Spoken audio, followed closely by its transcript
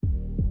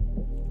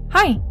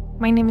Hi,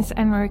 my name is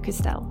Anne-Marie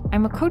Custel.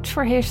 I'm a coach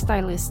for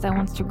hairstylists that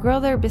wants to grow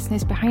their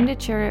business behind the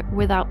chair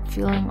without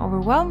feeling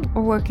overwhelmed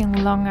or working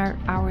longer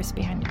hours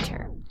behind the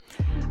chair.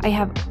 I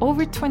have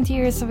over 20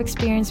 years of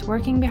experience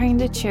working behind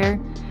the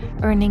chair,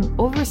 earning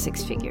over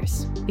 6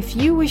 figures. If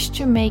you wish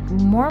to make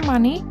more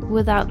money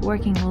without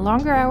working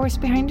longer hours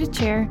behind the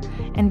chair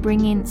and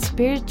bring in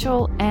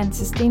spiritual and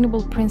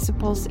sustainable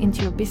principles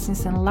into your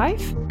business and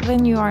life,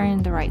 then you are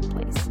in the right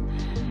place.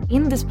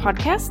 In this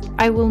podcast,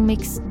 I will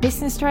mix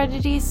business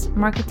strategies,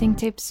 marketing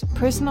tips,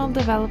 personal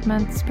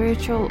development,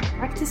 spiritual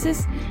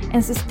practices,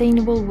 and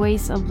sustainable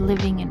ways of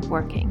living and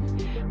working.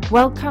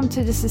 Welcome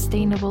to the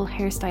Sustainable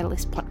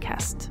Hairstylist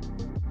Podcast.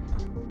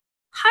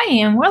 Hi,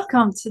 and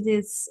welcome to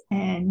this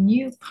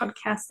new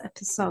podcast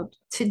episode.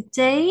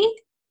 Today,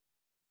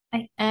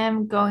 I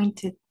am going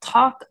to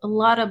talk a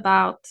lot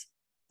about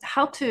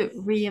how to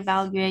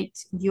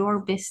reevaluate your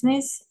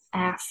business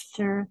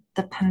after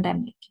the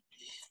pandemic.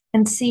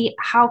 And see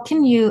how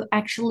can you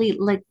actually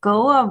let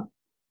go of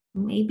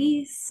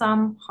maybe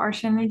some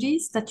harsh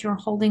energies that you're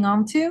holding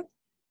on to,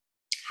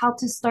 how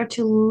to start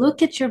to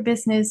look at your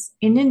business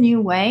in a new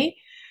way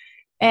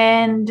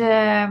and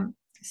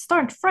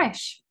start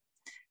fresh,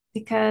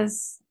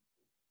 because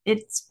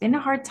it's been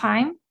a hard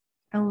time.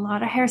 A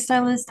lot of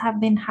hairstylists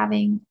have been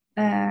having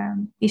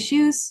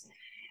issues,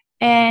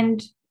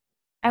 and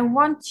I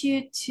want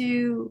you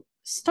to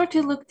start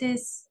to look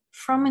this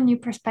from a new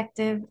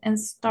perspective and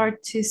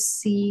start to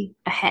see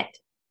ahead.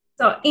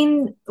 So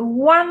in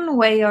one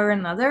way or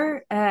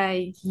another,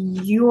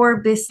 your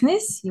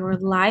business, your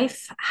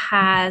life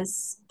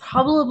has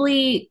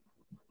probably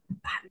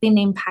been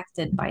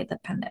impacted by the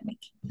pandemic.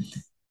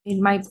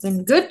 It might have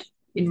been good,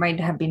 it might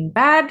have been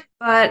bad,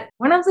 but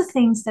one of the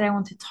things that I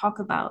want to talk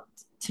about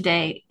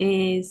today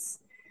is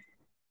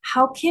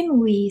how can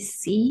we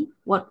see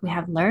what we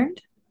have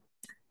learned?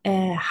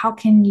 How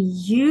can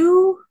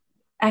you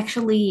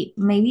actually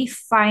maybe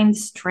find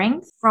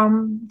strength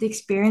from the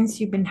experience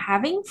you've been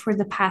having for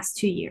the past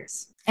 2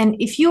 years? And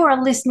if you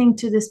are listening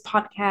to this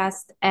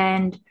podcast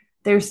and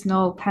there's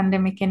no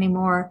pandemic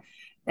anymore,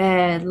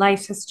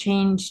 life has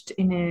changed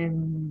in a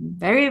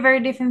very, very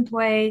different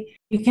way,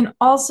 you can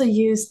also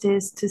use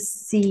this to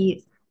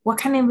see what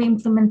kind of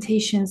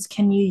implementations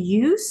can you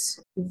use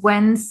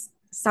when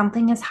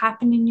something has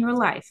happened in your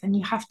life and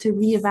you have to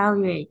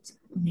reevaluate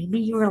maybe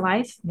your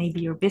life,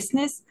 maybe your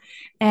business,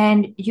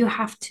 and you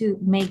have to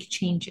make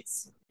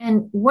changes.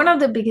 And one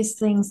of the biggest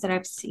things that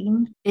I've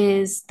seen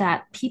is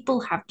that people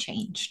have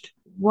changed.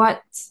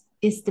 What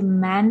is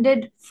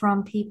demanded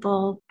from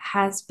people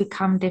has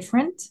become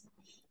different.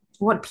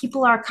 What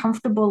people are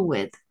comfortable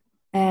with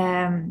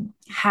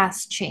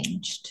has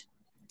changed.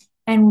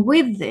 And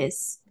with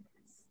this,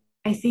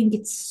 I think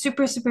it's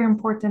super, super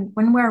important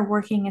when we're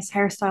working as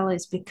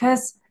hairstylists,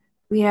 because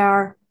we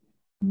are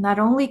not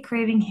only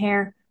creating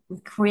hair, we're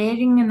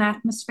creating an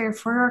atmosphere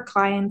for our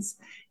clients,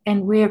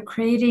 and we're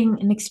creating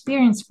an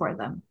experience for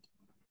them.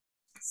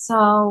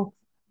 So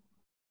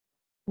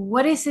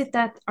what is it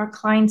that our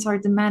clients are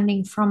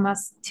demanding from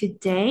us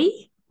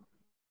today?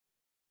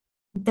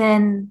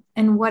 Then,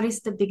 and what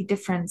is the big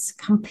difference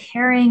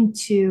comparing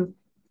to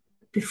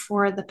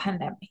before the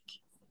pandemic?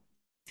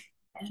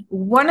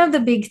 One of the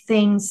big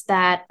things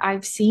that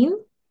I've seen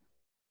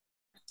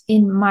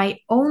in my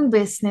own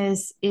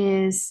business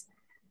is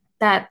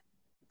that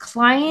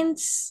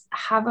clients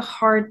have a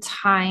hard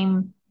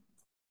time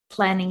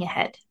planning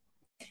ahead.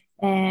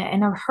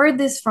 And I've heard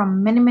this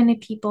from many, many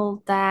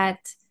people that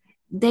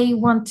they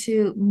want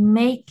to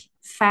make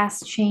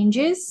fast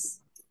changes,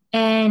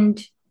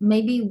 and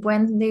maybe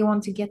when they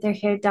want to get their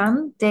hair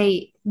done,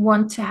 they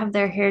want to have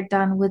their hair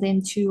done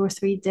within 2 or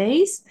 3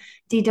 days.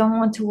 They don't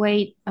want to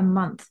wait a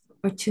month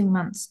or 2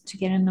 months to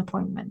get an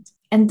appointment.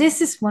 And this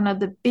is one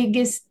of the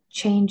biggest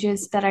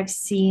changes that I've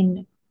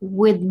seen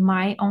with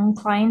my own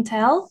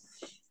clientele,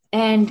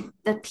 and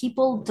that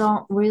people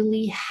don't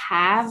really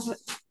have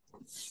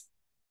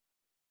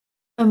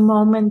a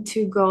moment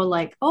to go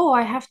like, oh,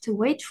 I have to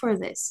wait for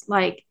this.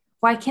 Like,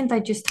 why can't I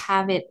just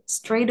have it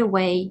straight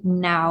away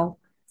now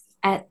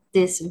at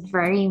this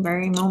very,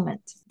 very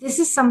moment? This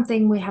is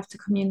something we have to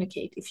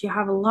communicate. If you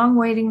have a long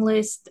waiting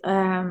list,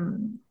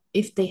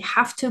 if they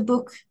have to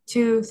book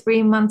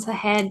 2-3 months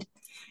ahead,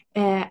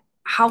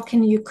 how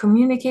can you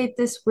communicate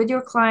this with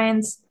your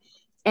clients?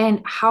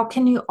 And how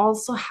can you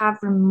also have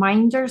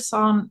reminders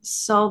on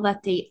so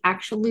that they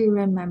actually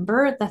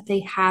remember that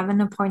they have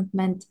an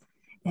appointment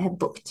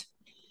booked?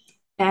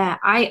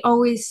 I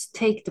always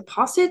take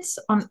deposits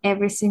on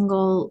every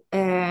single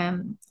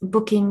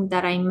booking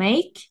that I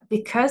make,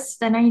 because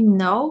then I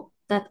know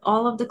that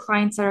all of the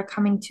clients that are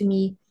coming to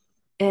me,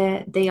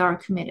 they are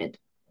committed.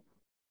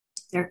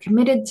 They're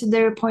committed to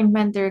their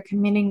appointment. They're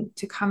committing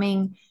to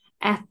coming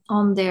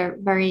on their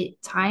very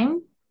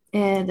time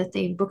that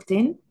they booked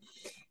in.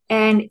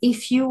 And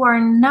if you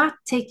are not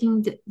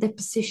taking the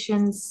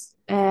positions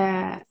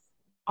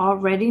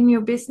already in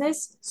your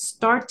business,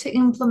 start to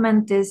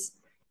implement this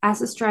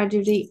as a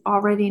strategy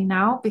already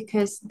now,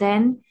 because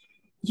then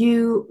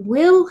You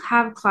will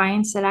have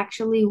clients that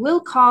actually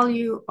will call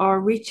you or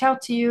reach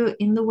out to you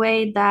in the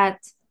way that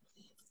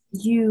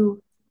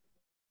you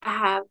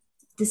have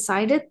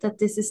decided that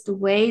this is the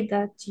way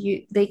that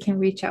they can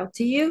reach out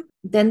to you.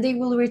 Then they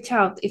will reach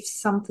out if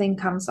something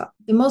comes up.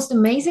 The most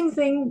amazing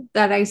thing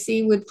that I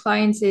see with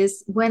clients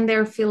is when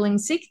they're feeling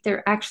sick,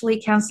 they're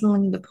actually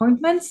canceling the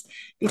appointments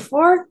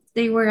before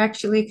they were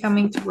actually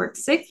coming to work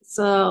sick.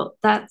 So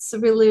that's a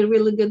really,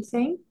 really good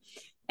thing.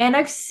 And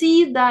I've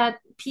seen that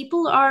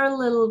people are a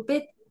little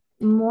bit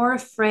more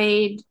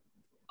afraid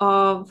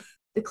of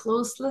the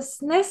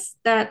closelessness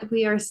that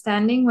we are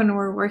standing when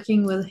we're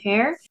working with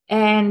hair.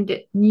 And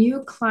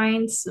new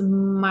clients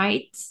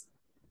might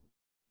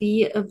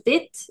be a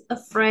bit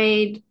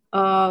afraid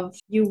of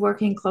you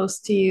working close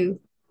to you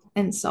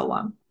and so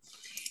on.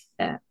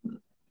 Uh,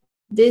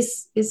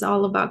 this is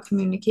all about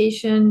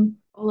communication,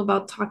 all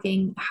about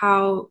talking.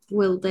 How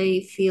will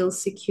they feel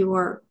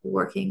secure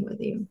working with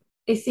you?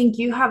 I think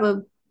you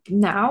have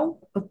now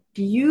a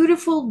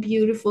beautiful,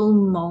 beautiful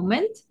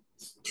moment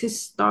to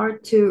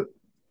start to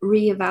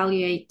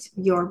reevaluate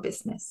your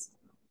business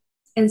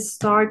and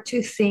start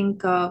to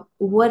think of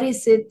what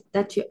is it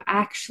that you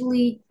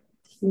actually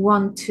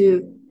want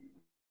to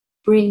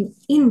bring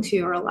into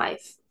your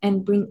life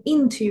and bring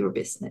into your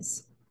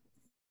business.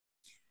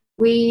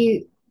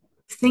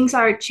 Things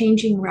are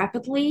changing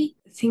rapidly.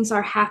 Things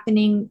are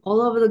happening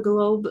all over the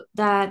globe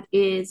that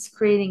is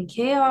creating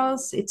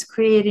chaos. It's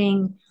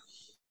creating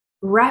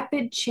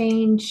rapid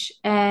change,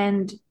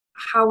 and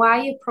how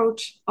I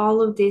approach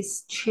all of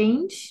this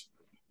change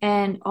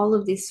and all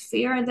of this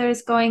fear that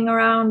is going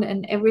around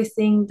and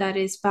everything that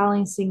is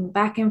balancing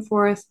back and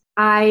forth,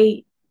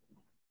 I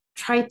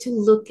try to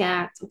look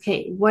at,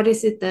 okay, what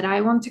is it that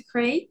I want to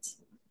create,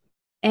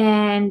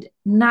 and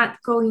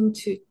not go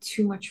into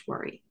too much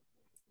worry,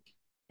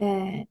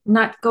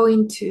 not go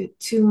into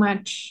too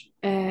much.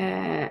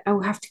 I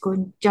will have to go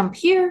and jump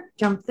here,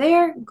 jump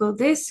there, go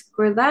this,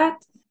 go that.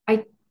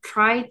 I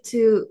try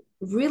to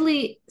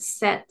really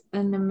set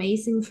an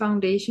amazing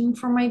foundation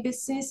for my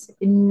business,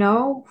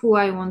 know who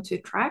I want to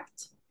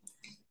attract,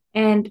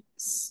 and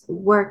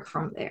work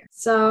from there.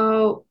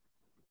 So,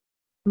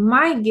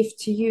 my gift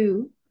to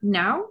you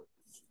now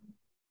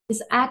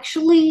is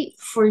actually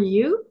for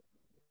you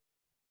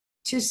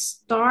to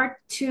start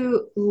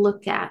to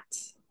look at,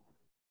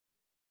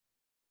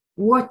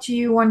 what do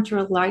you want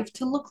your life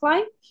to look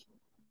like?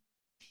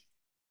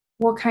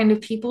 What kind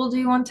of people do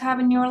you want to have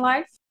in your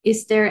life?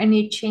 Is there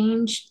any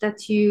change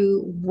that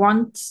you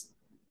want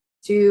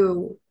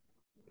to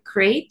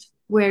create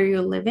where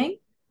you're living?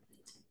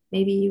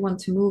 Maybe you want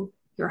to move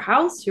your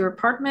house, your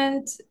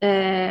apartment.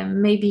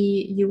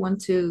 Maybe you want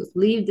to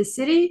leave the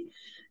city.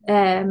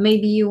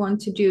 Maybe you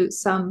want to do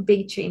some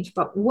big change.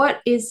 But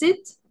what is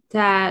it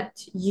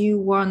that you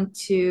want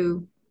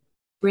to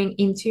bring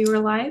into your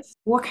life?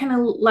 What kind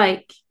of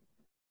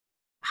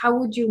how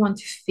would you want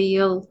to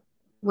feel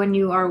when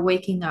you are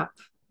waking up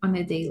on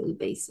a daily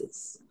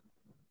basis?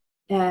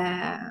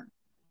 Uh,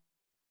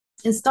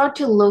 and start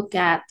to look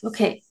at,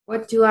 okay,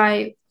 what do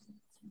I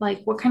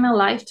like? What kind of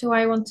life do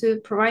I want to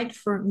provide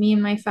for me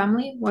and my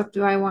family? What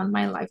do I want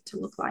my life to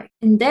look like?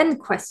 And then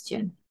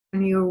question,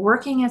 when you're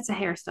working as a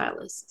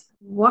hairstylist,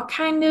 what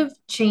kind of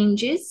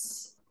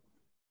changes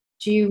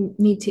do you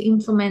need to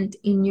implement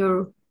in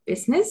your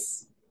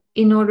business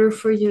in order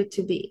for you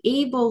to be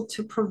able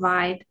to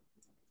provide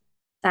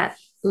that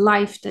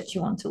life that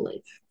you want to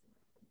live?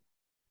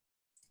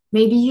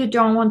 Maybe you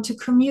don't want to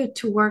commute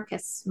to work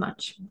as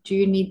much. Do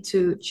you need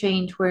to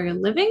change where you're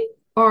living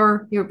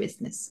or your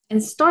business?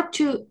 And start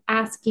to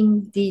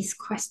asking these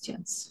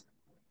questions.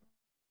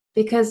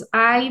 Because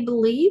I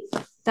believe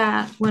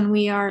that when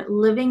we are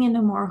living in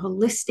a more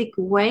holistic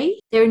way,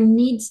 there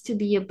needs to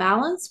be a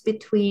balance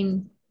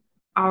between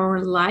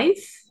our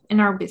life and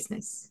our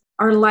business.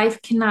 Our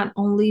life cannot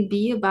only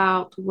be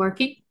about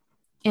working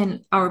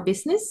in our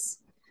business.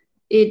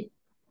 It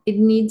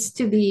needs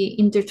to be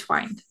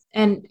intertwined,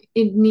 and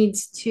it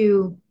needs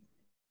to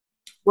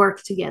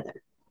work together,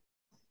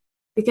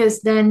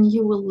 because then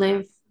you will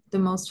live the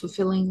most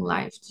fulfilling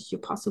life that you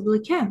possibly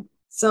can.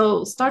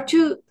 So start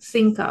to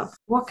think of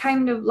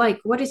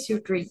what is your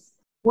dream?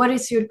 What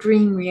is your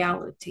dream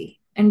reality?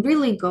 And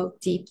really go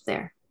deep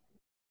there.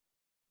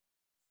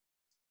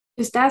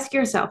 Just ask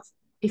yourself,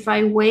 if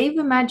I wave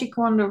a magic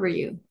wand over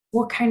you,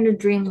 what kind of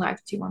dream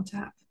life do you want to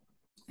have?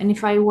 And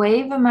if I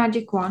wave a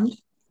magic wand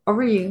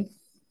over you,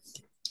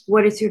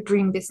 what is your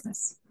dream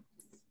business?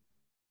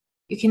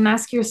 You can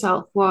ask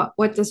yourself,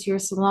 what does your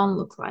salon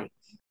look like?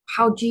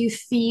 How do you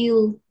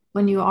feel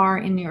when you are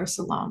in your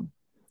salon?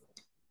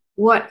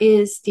 What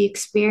is the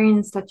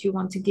experience that you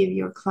want to give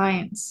your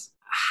clients?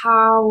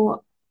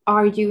 How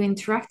are you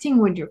interacting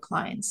with your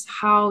clients?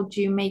 How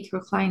do you make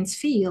your clients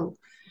feel?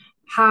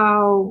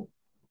 How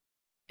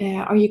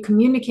are you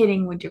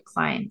communicating with your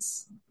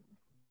clients?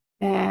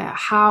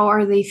 How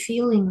are they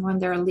feeling when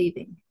they're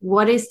leaving?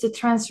 What is the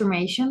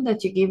transformation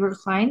that you give your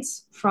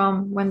clients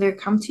from when they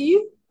come to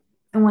you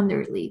and when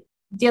they leave?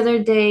 The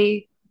other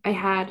day, I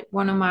had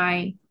one of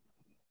my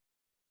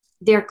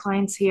dear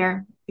clients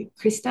here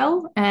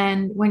Christelle,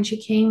 and when she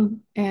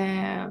came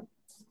in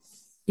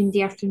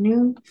the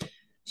afternoon,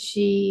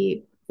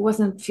 she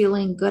wasn't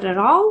feeling good at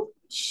all.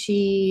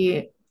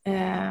 She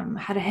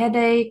had a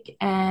headache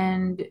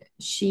and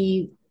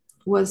she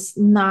was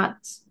not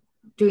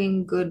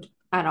doing good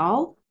at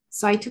all.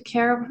 So I took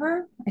care of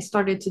her. I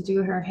started to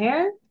do her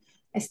hair.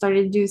 I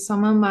started to do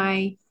some of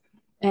my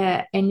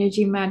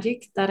energy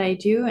magic that I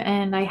do,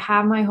 and I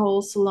have my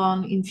whole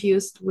salon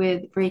infused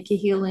with Reiki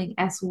healing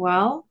as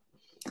well.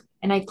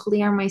 And I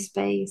clear my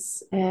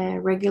space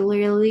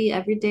regularly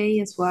every day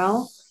as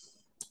well.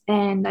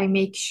 And I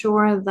make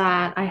sure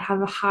that I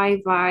have a high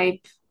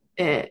vibe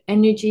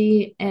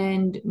energy.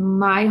 And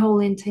my whole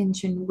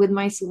intention with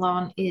my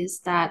salon is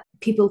that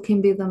people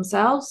can be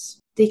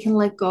themselves. They can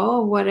let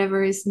go of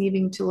whatever is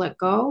needing to let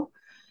go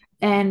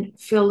and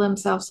fill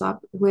themselves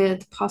up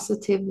with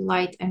positive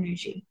light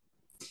energy.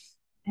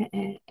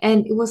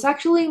 And it was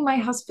actually my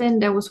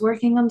husband that was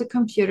working on the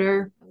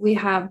computer. We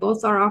have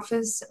both our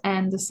office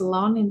and the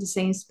salon in the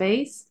same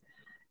space.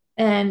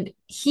 And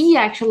he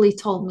actually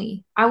told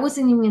me, I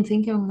wasn't even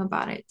thinking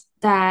about it,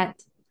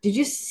 that did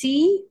you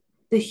see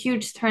the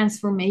huge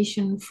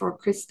transformation for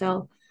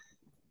Christelle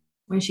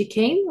when she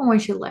came and when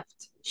she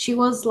left? She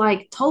was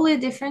like totally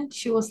different.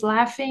 She was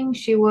laughing,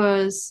 she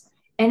was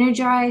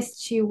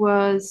energized, she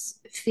was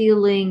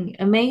feeling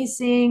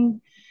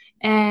amazing,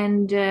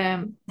 and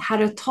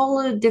had a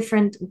totally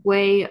different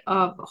way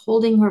of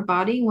holding her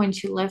body when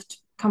she left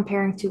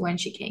comparing to when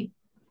she came.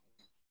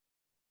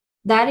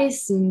 That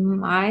is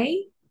my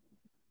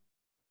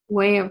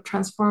way of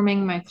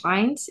transforming my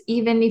clients,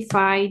 even if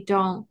I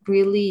don't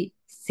really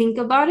think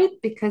about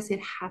it because it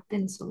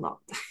happens a lot.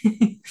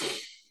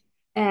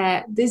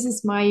 This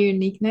is my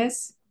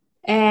uniqueness.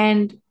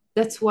 And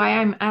that's why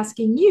I'm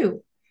asking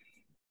you,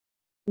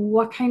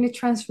 what kind of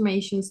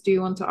transformations do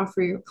you want to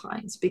offer your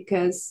clients?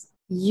 Because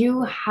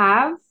you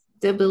have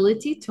the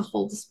ability to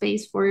hold the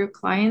space for your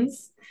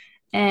clients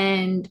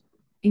and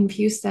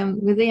infuse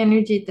them with the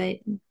energy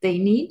they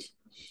need.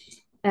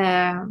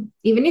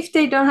 Even if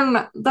they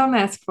don't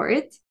ask for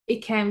it, it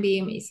can be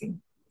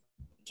amazing.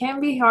 It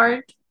can be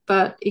hard,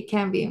 but it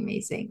can be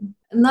amazing.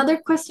 Another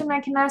question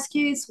I can ask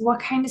you is, what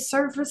kind of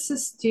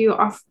services do you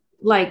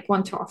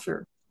want to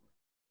offer?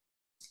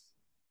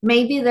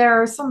 Maybe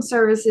there are some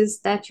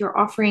services that you're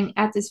offering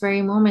at this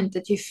very moment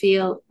that you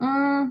feel,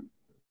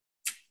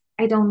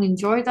 I don't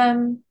enjoy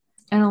them,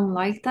 I don't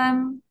like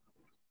them.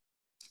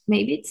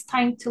 Maybe it's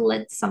time to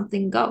let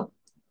something go.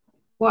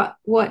 What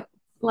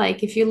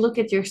like if you look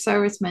at your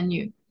service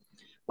menu,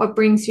 what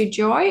brings you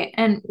joy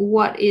and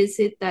what is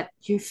it that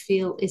you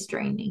feel is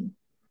draining?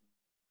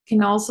 You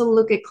can also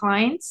look at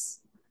clients.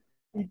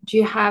 Do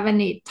you have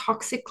any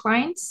toxic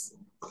clients?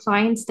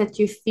 Clients that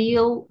you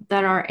feel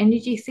that are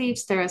energy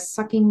thieves that are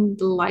sucking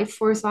the life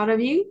force out of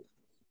you?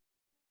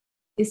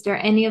 Is there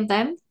any of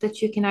them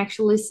that you can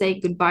actually say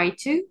goodbye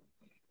to?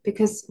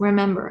 Because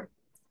remember,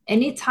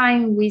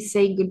 anytime we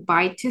say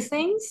goodbye to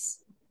things,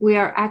 we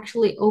are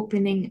actually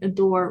opening a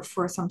door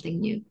for something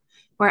new.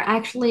 We're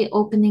actually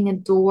opening a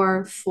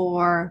door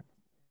for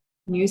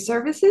new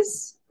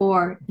services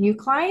or new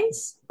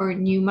clients or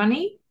new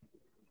money.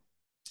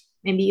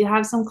 Maybe you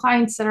have some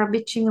clients that are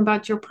bitching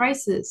about your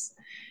prices,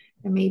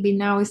 and maybe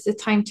now is the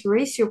time to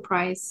raise your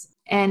price.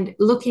 And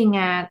looking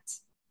at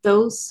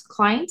those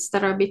clients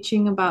that are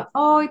bitching about,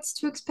 oh, it's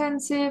too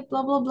expensive,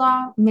 blah, blah,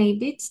 blah,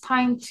 maybe it's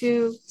time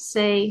to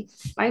say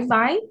bye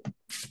bye.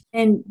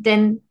 And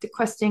then the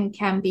question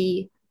can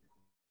be,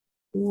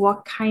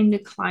 what kind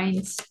of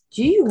clients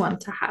do you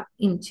want to have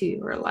into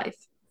your life?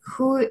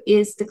 Who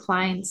is the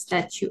clients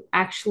that you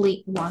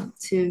actually want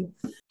to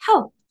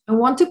help? I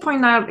want to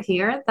point out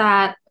here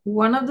that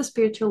one of the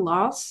spiritual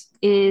laws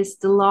is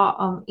the law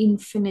of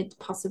infinite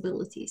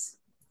possibilities.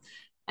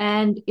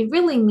 And it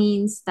really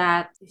means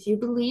that if you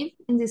believe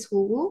in these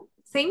woo-woo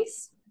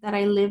things that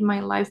I live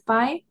my life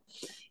by,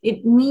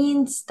 it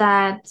means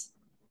that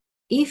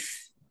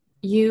if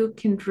you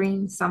can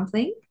dream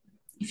something,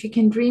 if you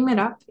can dream it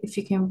up, if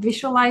you can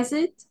visualize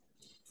it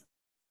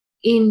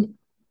in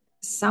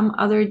some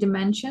other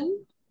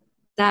dimension,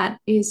 that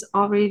is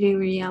already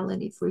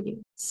reality for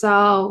you.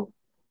 So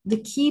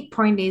the key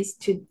point is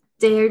to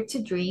dare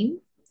to dream.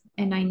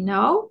 And I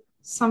know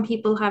some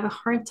people have a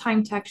hard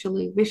time to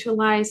actually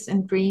visualize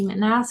and dream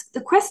and ask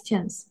the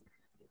questions.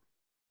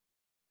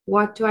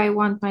 What do I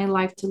want my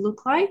life to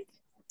look like?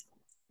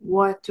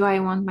 What do I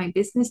want my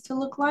business to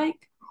look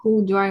like?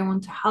 Who do I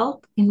want to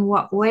help? In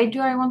what way do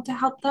I want to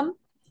help them?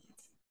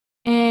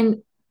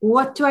 And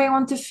what do I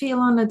want to feel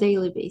on a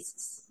daily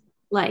basis?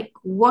 Like,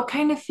 what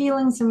kind of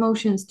feelings,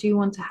 emotions do you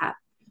want to have?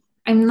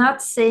 I'm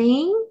not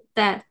saying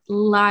that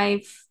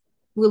life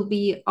will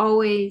be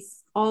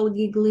always all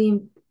giggly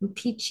and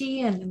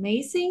peachy and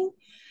amazing.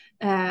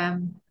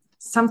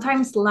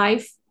 Sometimes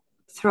life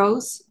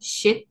throws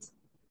shit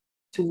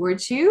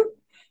towards you,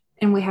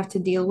 and we have to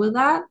deal with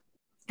that.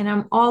 And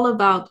I'm all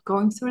about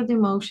going through the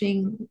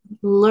emotion,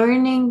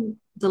 learning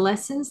the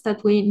lessons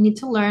that we need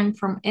to learn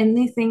from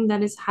anything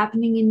that is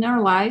happening in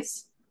our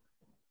lives,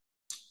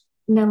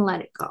 and then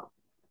let it go.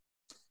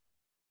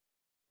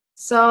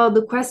 So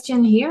the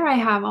question here I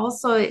have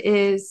also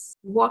is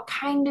what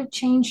kind of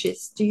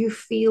changes do you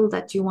feel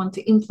that you want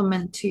to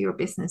implement to your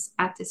business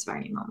at this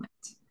very moment?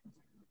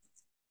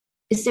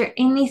 Is there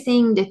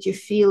anything that you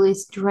feel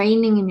is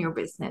draining in your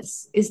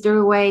business? Is there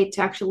a way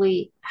to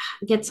actually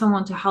get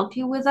someone to help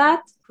you with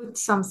that? Put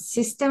some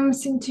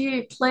systems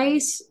into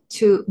place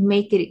to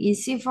make it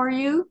easy for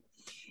you.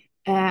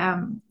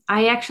 I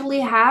actually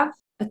have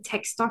a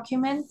text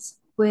document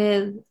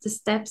with the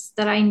steps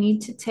that I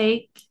need to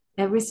take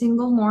every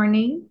single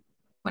morning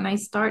when I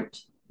start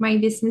my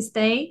business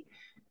day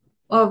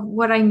of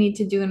what I need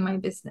to do in my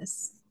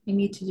business. I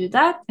need to do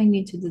that. I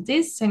need to do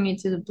this. I need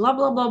to do blah,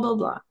 blah, blah, blah,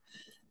 blah.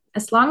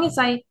 As long as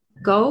I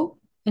go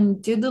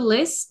and do the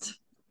list,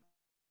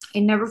 I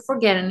never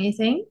forget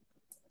anything.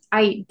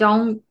 I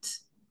don't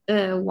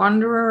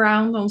wander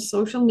around on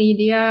social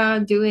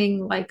media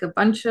doing like a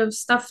bunch of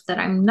stuff that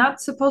I'm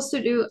not supposed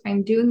to do.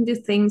 I'm doing the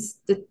things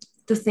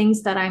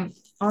that I'm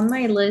on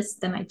my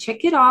list, and I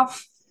check it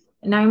off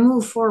and I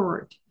move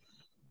forward.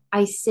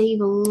 I save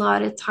a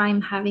lot of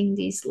time having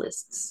these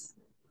lists.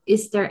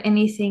 Is there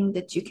anything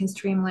that you can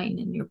streamline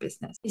in your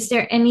business? Is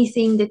there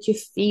anything that you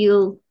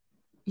feel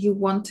you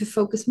want to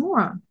focus more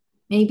on?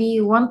 Maybe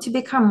you want to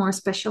become more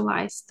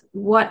specialized.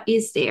 What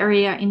is the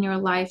area in your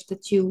life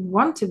that you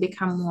want to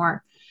become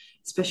more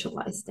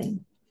specialized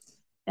in?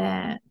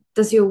 Uh,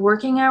 does your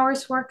working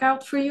hours work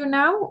out for you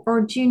now,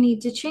 or do you need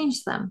to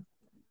change them?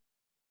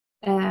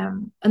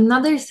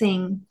 Another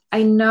thing,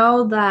 I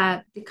know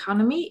that the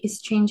economy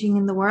is changing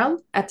in the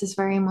world at this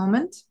very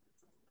moment.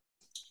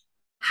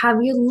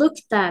 Have you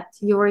looked at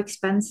your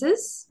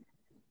expenses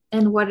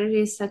and what it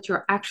is that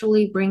you're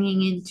actually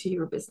bringing into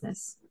your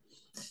business?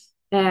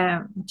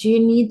 Do you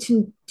need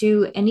to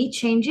do any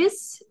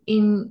changes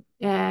in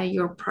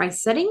your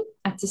price setting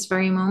at this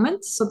very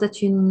moment so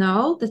that you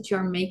know that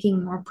you're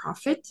making more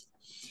profit?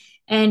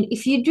 And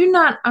if you do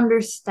not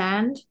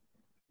understand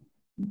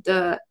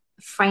the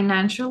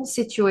financial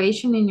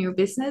situation in your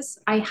business,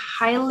 I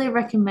highly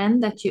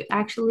recommend that you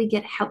actually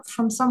get help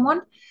from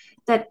someone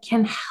that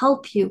can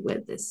help you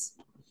with this,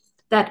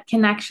 that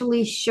can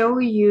actually show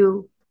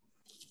you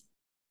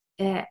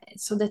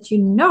so that you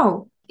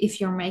know if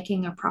you're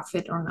making a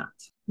profit or not.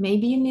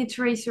 Maybe you need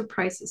to raise your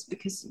prices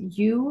because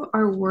you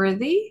are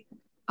worthy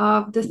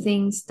of the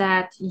things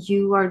that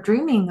you are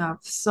dreaming of.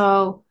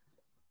 So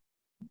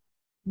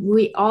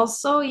we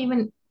also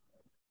even,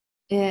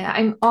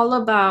 I'm all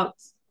about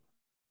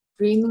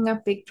dreaming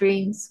up big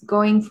dreams,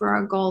 going for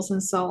our goals,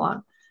 and so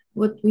on.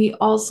 What we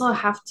also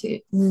have to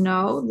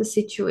know the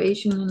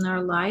situation in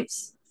our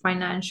lives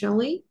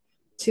financially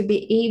to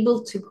be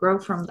able to grow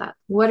from that.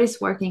 What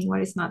is working,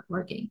 what is not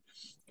working.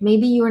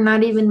 Maybe you're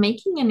not even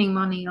making any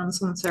money on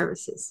some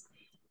services.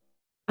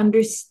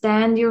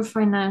 Understand your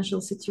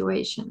financial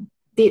situation.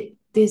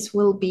 This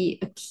will be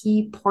a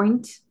key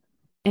point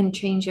and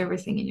change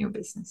everything in your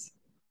business.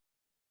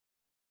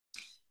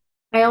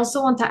 I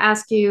also want to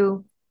ask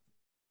you,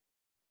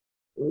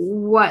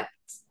 what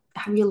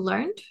have you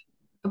learned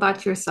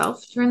about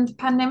yourself during the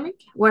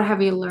pandemic? What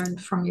have you learned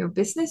from your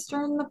business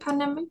during the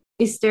pandemic?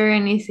 Is there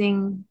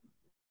anything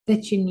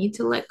that you need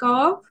to let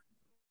go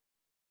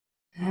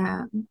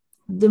of?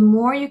 The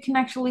more you can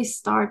actually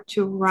start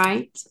to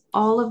write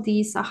all of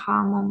these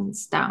aha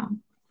moments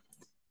down.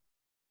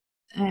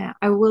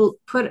 I will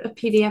put a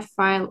PDF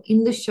file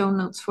in the show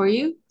notes for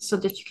you so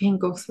that you can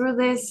go through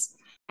this,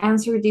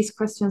 answer these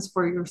questions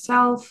for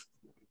yourself,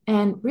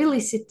 and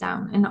really sit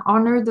down and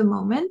honor the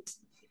moment.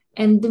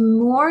 And the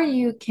more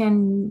you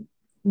can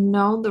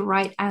know the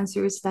right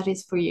answers that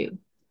is for you.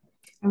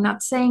 I'm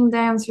not saying the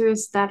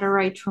answers that are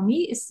right for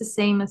me is the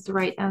same as the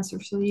right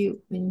answers for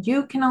you. When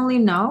you can only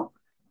know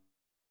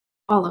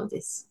all of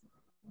this,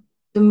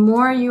 the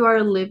more you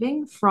are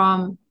living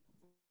from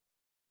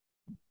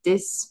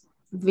this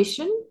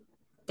vision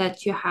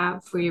that you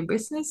have for your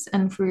business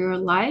and for your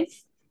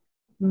life,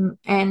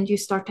 and you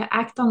start to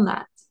act on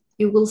that,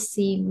 you will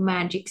see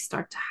magic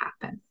start to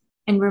happen.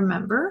 And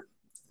remember,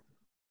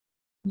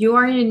 you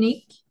are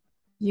unique.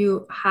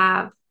 You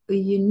have a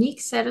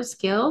unique set of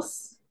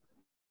skills.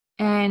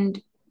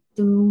 And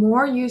the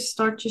more you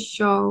start to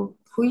show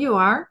who you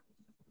are,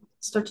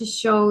 start to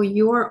show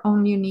your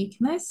own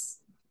uniqueness,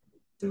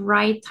 the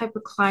right type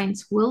of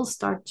clients will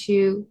start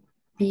to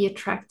be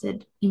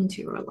attracted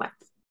into your life.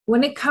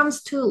 When it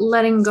comes to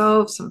letting go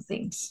of some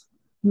things,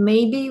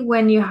 maybe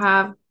when you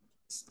have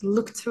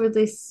looked through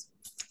this,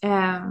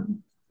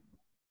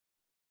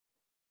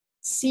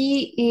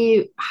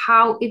 see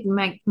how it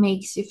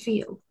makes you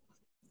feel.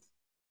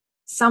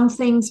 Some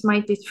things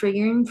might be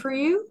triggering for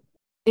you.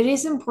 It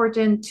is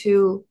important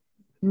to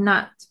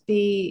not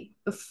be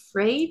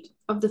afraid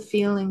of the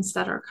feelings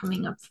that are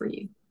coming up for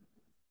you.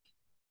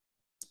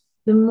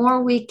 The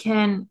more we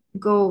can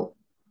go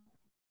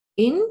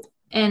in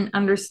and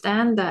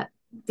understand that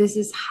this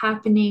is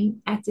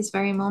happening at this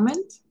very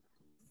moment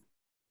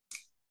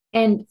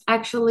and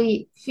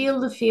actually feel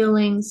the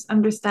feelings,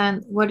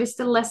 understand what is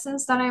the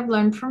lessons that I've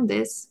learned from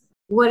this,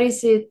 what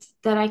is it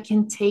that I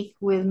can take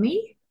with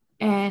me,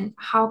 and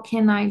how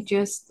can I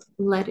just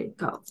let it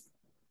go.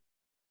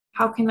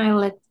 How can I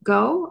let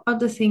go of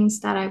the things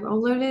that I've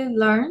already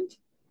learned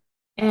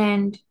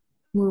and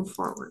move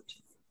forward?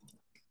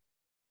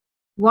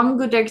 One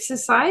good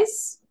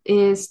exercise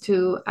is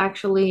to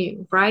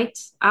actually write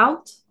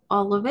out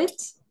all of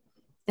it,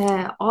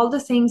 all the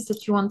things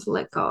that you want to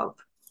let go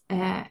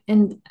of,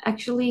 and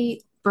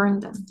actually burn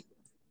them.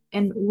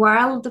 And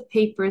while the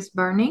paper is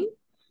burning,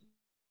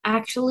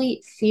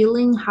 actually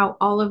feeling how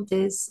all of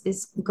this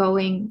is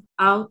going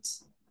out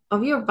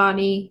of your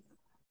body,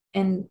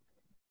 and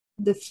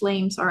the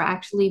flames are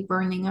actually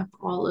burning up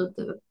all of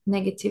the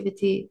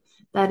negativity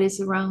that is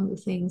around the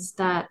things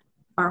that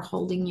are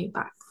holding you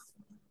back.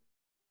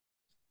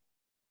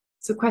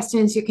 So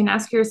questions you can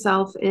ask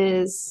yourself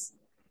is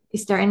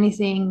there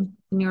anything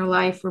in your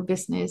life or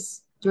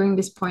business during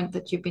this point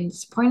that you've been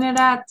disappointed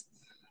at?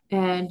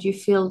 And do you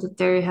feel that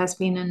there has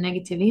been a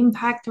negative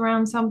impact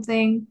around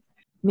something?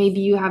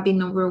 Maybe you have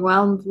been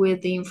overwhelmed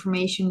with the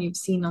information you've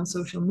seen on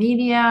social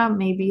media.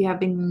 Maybe you have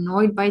been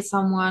annoyed by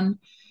someone.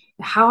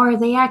 How are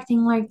they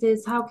acting like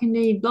this? How can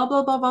they blah,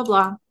 blah, blah, blah,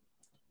 blah?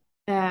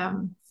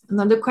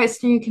 Another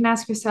question you can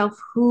ask yourself,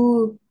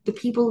 who the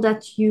people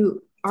that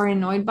you are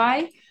annoyed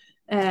by,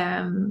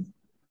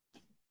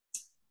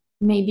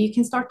 maybe you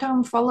can start to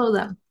unfollow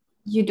them.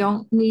 You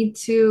don't need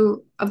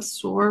to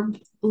absorb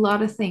a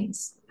lot of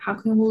things. How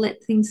can we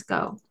let things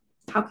go?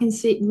 How can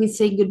we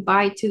say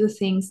goodbye to the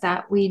things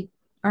that we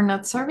are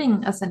not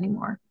serving us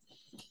anymore?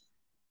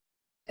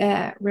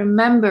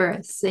 Remember,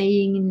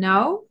 saying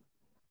no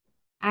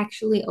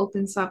actually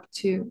opens up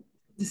to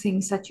the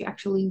things that you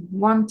actually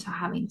want to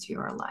have into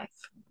your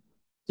life.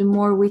 The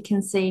more we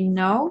can say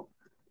no,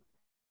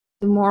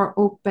 the more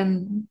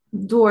open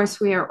doors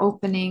we are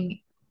opening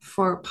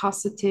for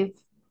positive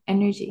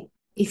energy.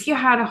 If you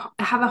have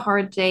a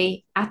hard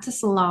day at the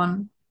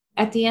salon,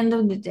 at the end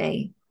of the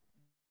day,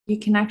 you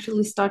can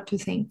actually start to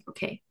think,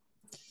 okay,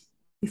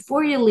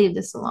 before you leave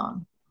the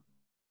salon,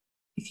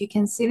 if you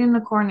can sit in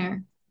a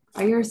corner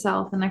by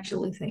yourself and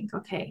actually think,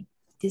 okay,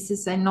 this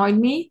has annoyed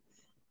me,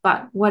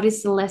 but what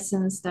is the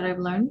lessons that I've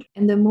learned?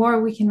 And the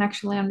more we can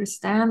actually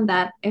understand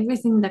that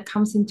everything that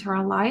comes into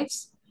our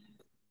lives,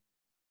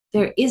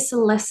 there is a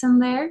lesson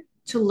there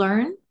to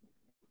learn.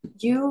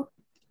 You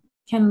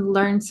can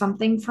learn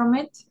something from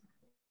it.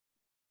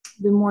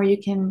 The more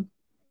you can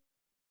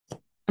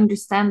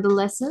understand the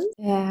lesson,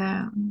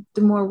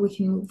 the more we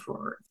can move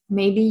forward.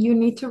 Maybe you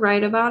need to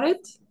write about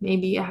it.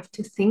 Maybe you have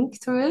to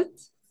think through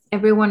it.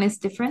 Everyone is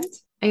different.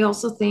 I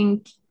also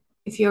think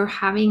if you're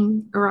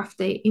having a rough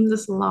day in the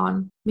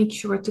salon, make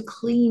sure to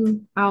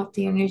clean out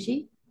the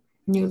energy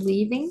when you're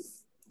leaving.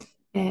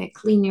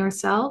 Clean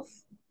yourself.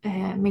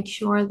 Make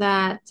sure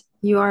that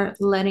you are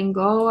letting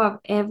go of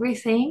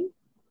everything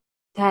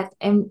that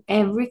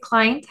every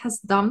client has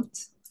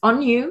dumped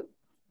on you.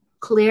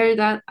 Clear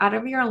that out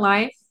of your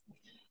life.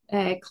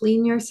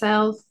 Clean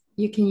yourself.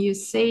 You can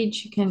use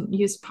sage, you can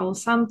use Palo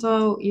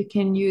Santo, you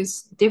can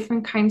use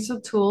different kinds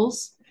of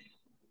tools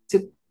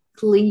to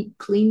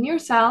clean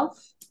yourself.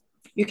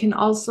 You can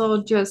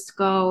also just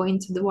go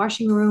into the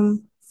washing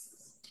room,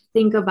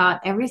 think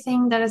about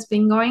everything that has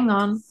been going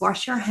on,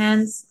 wash your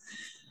hands,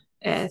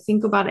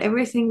 think about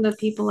everything that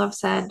people have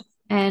said,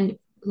 and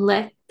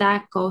let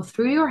that go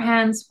through your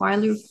hands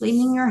while you're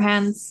cleaning your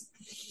hands.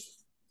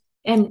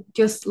 And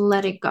just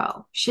let it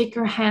go. Shake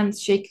your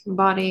hands, shake your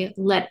body,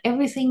 let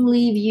everything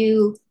leave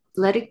you,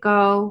 let it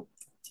go,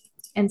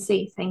 and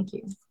say thank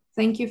you.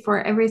 Thank you for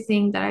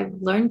everything that I've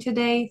learned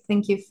today.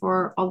 Thank you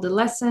for all the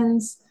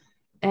lessons.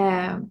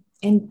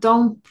 And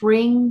don't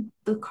bring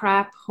the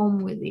crap home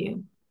with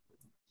you.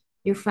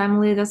 Your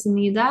family doesn't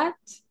need that.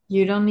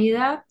 You don't need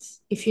that.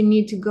 If you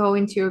need to go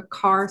into your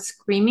car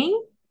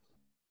screaming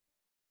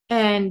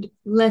and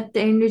let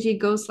the energy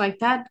goes like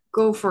that,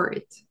 go for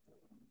it.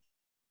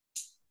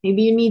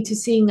 Maybe you need to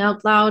sing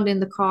out loud in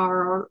the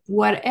car or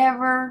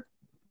whatever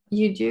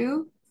you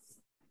do.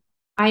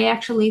 I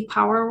actually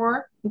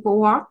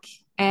walk,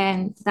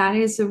 and that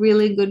is a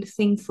really good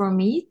thing for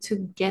me to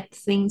get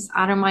things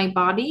out of my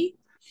body.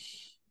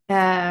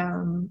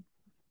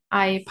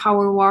 I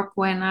power walk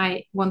when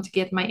I want to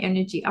get my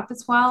energy up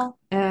as well.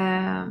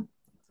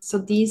 So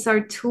these are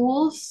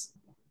tools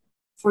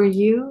for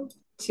you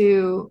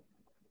to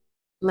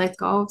let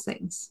go of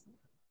things.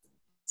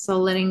 So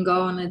letting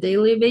go on a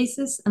daily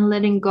basis and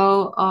letting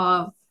go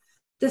of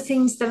the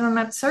things that are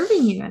not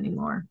serving you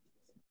anymore.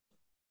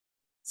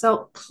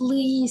 So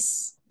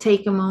please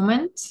take a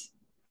moment,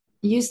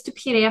 use the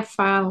PDF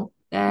file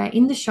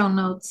in the show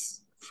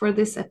notes for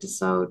this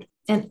episode,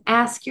 and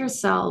ask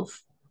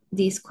yourself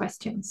these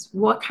questions.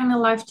 What kind of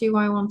life do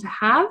I want to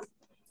have?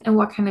 And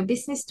what kind of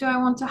business do I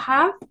want to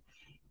have?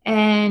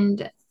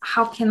 And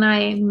how can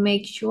I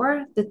make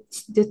sure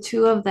that the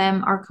two of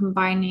them are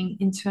combining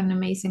into an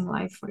amazing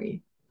life for you?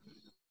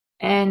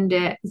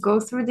 And go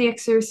through the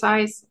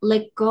exercise,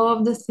 let go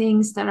of the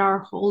things that are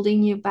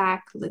holding you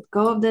back, let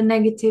go of the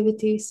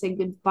negativity, say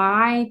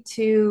goodbye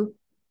to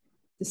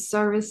the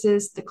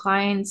services, the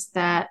clients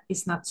that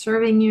is not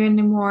serving you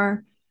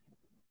anymore,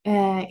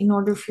 in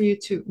order for you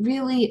to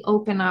really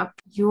open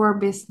up your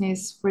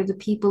business for the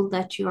people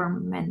that you are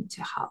meant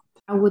to help.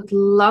 I would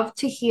love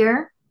to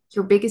hear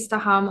your biggest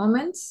aha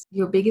moments,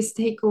 your biggest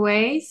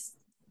takeaways.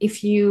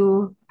 If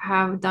you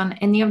have done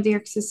any of the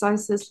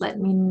exercises, let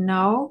me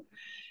know.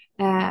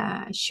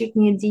 Shoot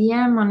me a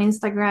DM on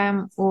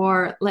Instagram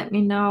or let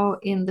me know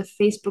in the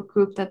Facebook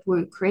group that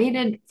we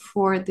created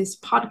for this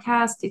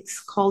podcast.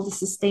 It's called The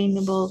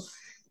Sustainable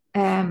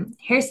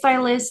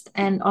Hairstylist.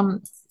 And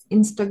on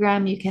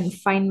Instagram, you can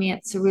find me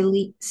at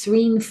sereneflow_.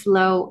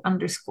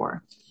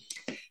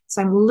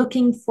 So I'm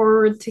looking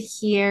forward to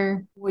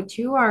hear what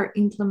you are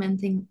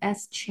implementing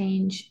as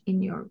change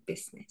in your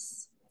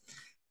business.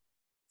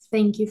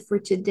 Thank you for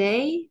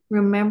today.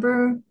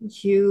 Remember,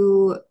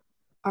 you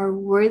are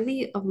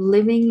worthy of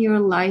living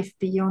your life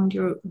beyond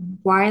your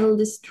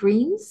wildest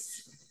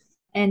dreams,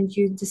 and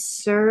you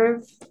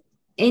deserve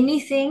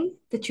anything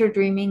that you're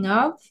dreaming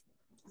of.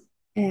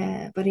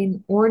 But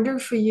in order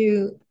for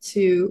you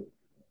to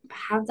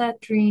have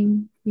that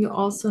dream, you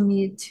also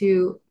need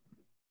to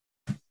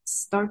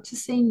start to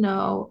say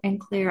no and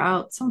clear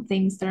out some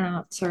things that are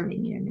not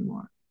serving you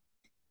anymore.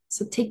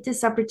 So take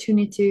this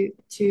opportunity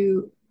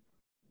to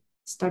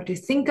start to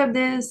think of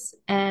this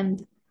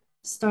and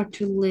start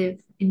to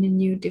live in a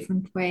new,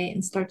 different way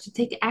and start to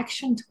take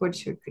action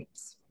towards your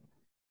dreams.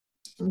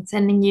 I'm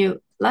sending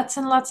you lots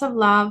and lots of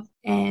love,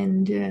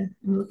 and I'm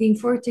looking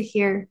forward to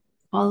hear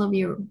all of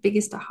your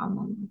biggest aha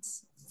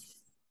moments.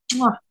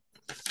 Mwah.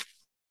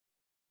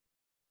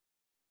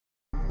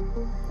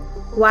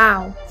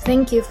 Wow,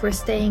 thank you for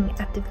staying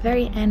at the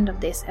very end of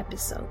this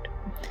episode.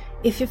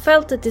 If you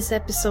felt that this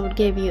episode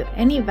gave you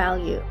any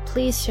value,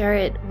 please share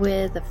it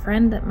with a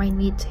friend that might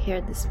need to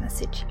hear this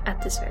message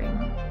at this very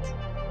moment.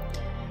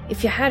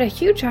 If you had a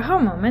huge aha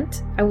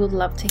moment, I would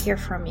love to hear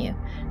from you.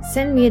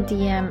 Send me a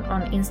DM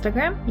on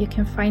Instagram. You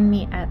can find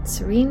me at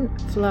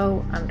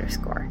sereneflow_.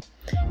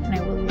 And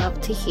I would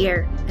love to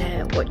hear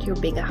what your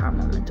big aha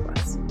moment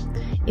was.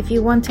 If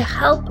you want to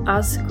help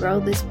us grow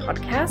this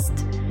podcast,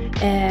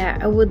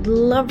 I would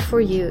love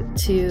for you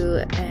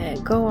to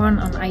go on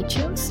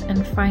iTunes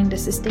and find the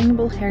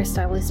Sustainable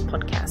Hairstylist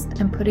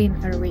podcast and put in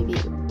a review.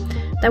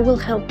 That will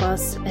help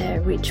us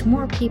reach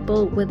more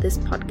people with this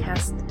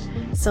podcast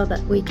so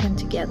that we can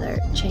together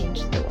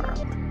change the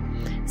world.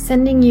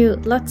 Sending you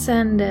lots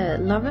and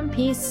love and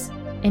peace.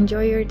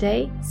 Enjoy your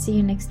day. See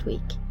you next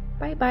week.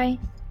 Bye bye.